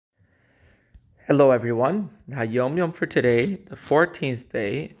Hello everyone. Hayom Yom for today, the 14th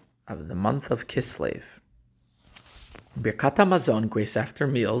day of the month of Kislev. Birkat Hamazon, grace after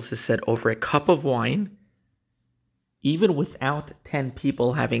meals, is said over a cup of wine, even without 10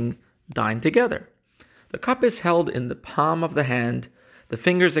 people having dined together. The cup is held in the palm of the hand, the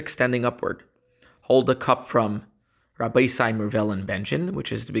fingers extending upward. Hold the cup from Rabbi Isai Mervel and Benjin,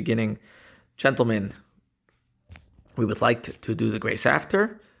 which is the beginning. Gentlemen, we would like to do the grace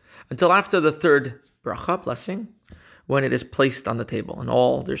after, until after the third bracha, blessing, when it is placed on the table.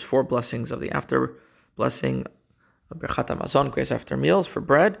 And there's 4 blessings of the after blessing, Birkat Hamazon, grace after meals for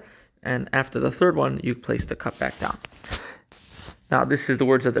bread, and after the third one, you place the cup back down. Now, this is the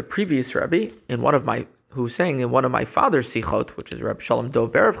words of the previous Rabbi, who was saying in one of my father's sichot, which is Rabbi Shalom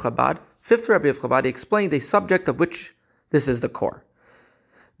Dov Ber of Chabad, 5th Rabbi of Chabad, he explained a subject of which this is the core.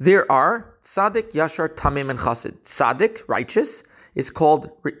 There are tzaddik, yashar, tamim, and chassid. Tzaddik, righteous, is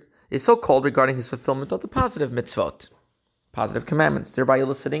so called regarding his fulfillment of the positive mitzvot, positive commandments, thereby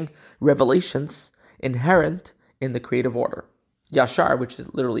eliciting revelations inherent in the creative order. Yashar, which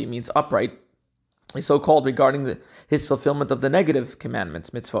literally means upright, is so called regarding his fulfillment of the negative commandments,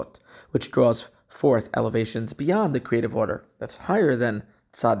 mitzvot, which draws forth elevations beyond the creative order. That's higher than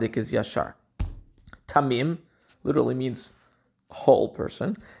tzaddik is yashar. Tamim literally means whole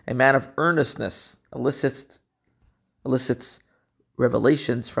person. A man of earnestness elicits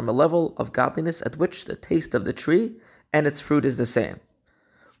revelations from a level of godliness at which the taste of the tree and its fruit is the same.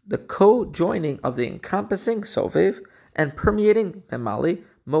 The co-joining of the encompassing, sovev, and permeating, memali,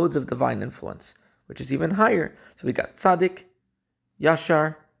 modes of divine influence, which is even higher. So we got tzaddik,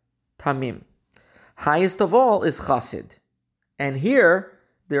 yashar, tamim. Highest of all is chassid. And here,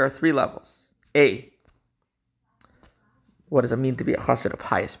 there are 3 levels. A, what does it mean to be a chassid, a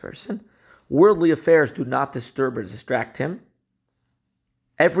pious person? Worldly affairs do not disturb or distract him.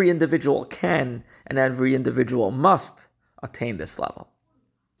 Every individual can and every individual must attain this level.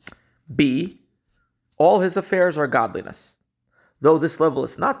 B, all his affairs are godliness. Though this level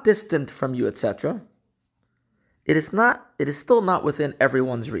is not distant from you, etc., it is still not within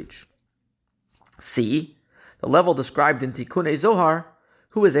everyone's reach. C, the level described in Tikkunei Zohar,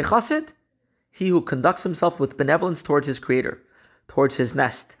 who is a chassid? He who conducts himself with benevolence towards his creator, towards his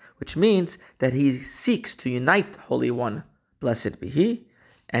nest, which means that he seeks to unite the Holy One, blessed be he,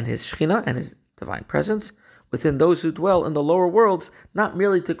 and his Shekhinah and his divine presence within those who dwell in the lower worlds, not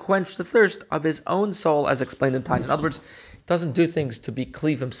merely to quench the thirst of his own soul, as explained in Tanya. In other words, he doesn't do things to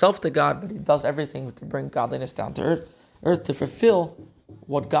cleave himself to God, but he does everything to bring godliness down to earth to fulfill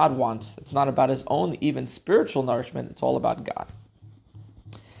what God wants. It's not about his own, even spiritual nourishment. It's all about God.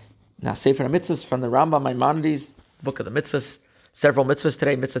 Now, Sefer HaMitzvahs from the Rambam Maimonides, Book of the Mitzvahs, several mitzvahs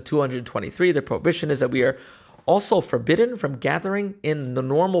today, Mitzvah 223. The prohibition is that we are also forbidden from gathering in the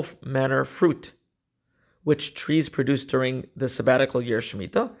normal manner fruit, which trees produce during the sabbatical year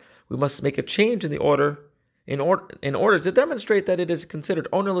Shemitah. We must make a change in the order in order to demonstrate that it is considered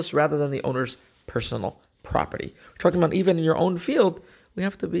ownerless rather than the owner's personal property. We're talking about even in your own field, we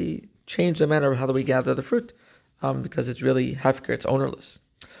have to change the manner of how do we gather the fruit, because it's really hefker, it's ownerless.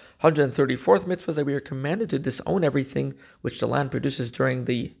 134th mitzvah is that we are commanded to disown everything which the land produces during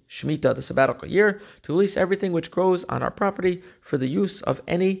the Shemitah, the sabbatical year, to release everything which grows on our property for the use of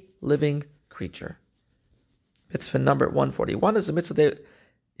any living creature. Mitzvah number 141 is a mitzvah that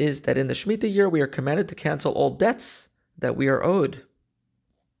is that in the Shemitah year we are commanded to cancel all debts that we are owed.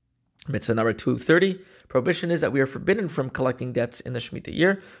 Mitzvah number 230, prohibition is that we are forbidden from collecting debts in the Shemitah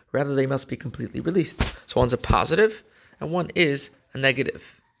year, rather they must be completely released. So one's a positive and one is a negative.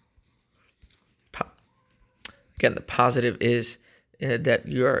 Again, the positive is that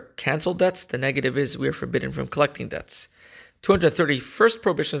you are canceled debts. The negative is we are forbidden from collecting debts. 231st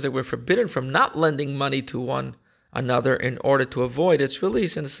prohibition is that we're forbidden from not lending money to one another in order to avoid its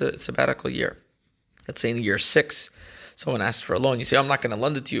release in the sabbatical year. Let's say in year 6, someone asks for a loan. You say, I'm not going to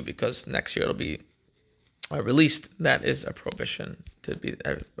lend it to you because next year it'll be released. That is a prohibition.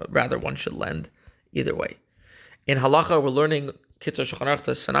 Rather, one should lend either way. In Halacha, we're learning Kitzur Shulchan Aruch,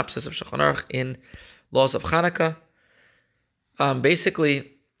 the synopsis of Shulchan Aruch in Laws of Chanukah.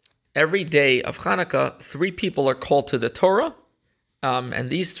 Basically, every day of Chanukah, 3 people are called to the Torah, and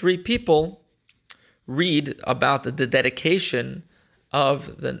these 3 people read about the dedication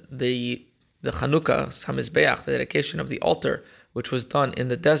of the Chanukah Hamizbeach, the dedication of the altar, which was done in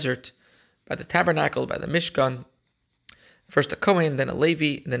the desert by the tabernacle, by the Mishkan. First a Kohen, then a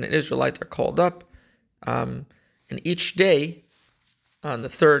Levi, and then an Israelite are called up. And each day, on the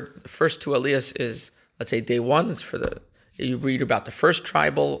first 2 aliyahs is, let's say, day 1 is you read about the first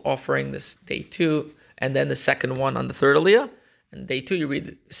tribal offering, this day 2, and then the second one on the 3rd aliyah, And day 2, you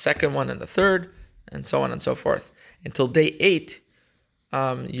read the second one and the third, and so on and so forth. Until day 8,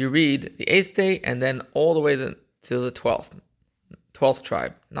 you read the 8th day, and then all the way to the 12th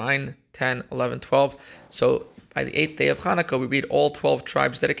tribe, 9, 10, 11, 12. So by the 8th day of Hanukkah, we read all 12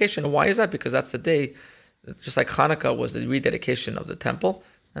 tribes' dedication. And why is that? Because that's the day, just like Hanukkah was the rededication of the temple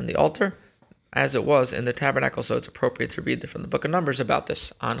and the altar, as it was in the tabernacle. So it's appropriate to read from the book of Numbers about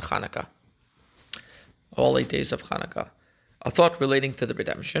this on Hanukkah. All 8 days of Hanukkah. A thought relating to the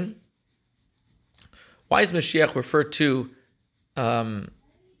redemption. Why is Mashiach referred to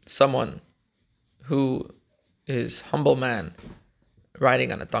someone who is humble man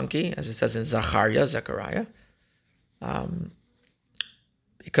riding on a donkey, as it says in Zechariah?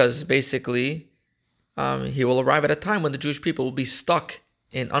 Because basically he will arrive at a time when the Jewish people will be stuck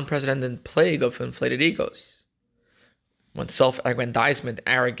in unprecedented plague of inflated egos, when self-aggrandizement,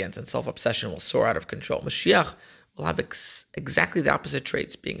 arrogance, and self-obsession will soar out of control. Mashiach will have exactly the opposite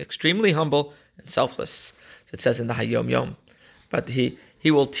traits, being extremely humble and selfless, as it says in the Hayom Yom. But he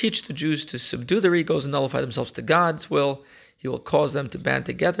will teach the Jews to subdue their egos and nullify themselves to God's will. He will cause them to band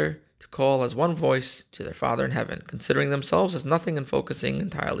together, to call as one voice to their Father in heaven, considering themselves as nothing and focusing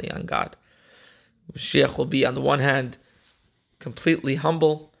entirely on God. Mashiach will be, on the one hand, completely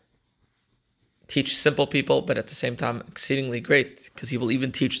humble, teach simple people, but at the same time exceedingly great, because he will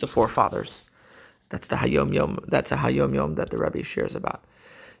even teach the forefathers. That's the Hayom Yom. That's a Hayom Yom that the Rebbe shares about.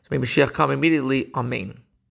 So may Mashiach come immediately. Amen.